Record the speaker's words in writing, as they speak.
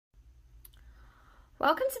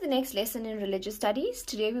Welcome to the next lesson in religious studies.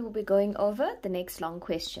 Today we will be going over the next long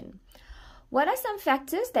question. What are some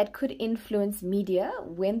factors that could influence media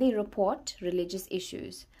when they report religious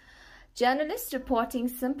issues? Journalists reporting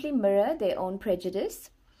simply mirror their own prejudice.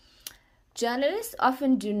 Journalists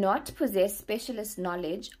often do not possess specialist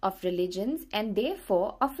knowledge of religions and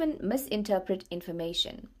therefore often misinterpret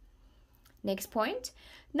information. Next point,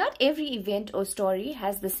 not every event or story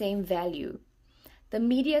has the same value. The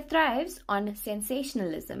media thrives on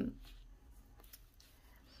sensationalism.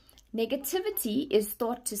 Negativity is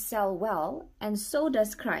thought to sell well, and so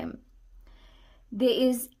does crime. There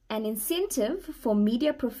is an incentive for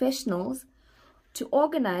media professionals to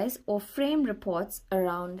organize or frame reports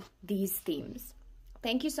around these themes.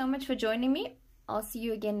 Thank you so much for joining me. I'll see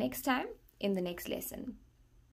you again next time in the next lesson.